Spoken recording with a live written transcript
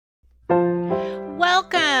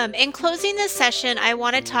In closing this session, I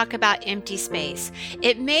want to talk about empty space.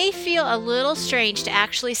 It may feel a little strange to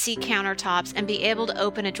actually see countertops and be able to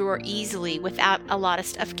open a drawer easily without a lot of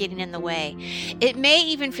stuff getting in the way. It may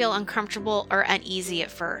even feel uncomfortable or uneasy at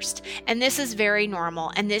first, and this is very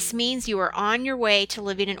normal, and this means you are on your way to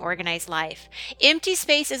living an organized life. Empty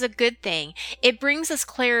space is a good thing. It brings us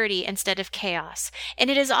clarity instead of chaos, and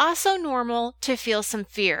it is also normal to feel some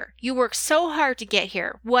fear. You work so hard to get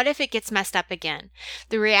here. What if it gets messed up again?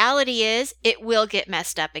 The reality is it will get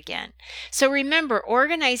messed up again. So remember,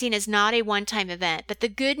 organizing is not a one-time event, but the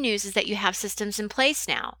good news is that you have systems in place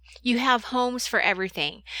now. You have homes for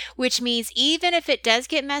everything, which means even if it does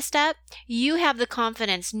get messed up, you have the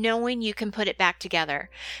confidence knowing you can put it back together.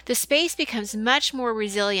 The space becomes much more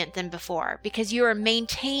resilient than before because you are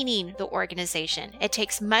maintaining the organization. It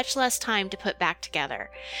takes much less time to put back together.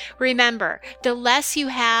 Remember, the less you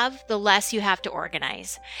have, the less you have to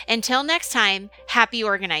organize. Until next time, happy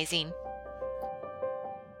organizing.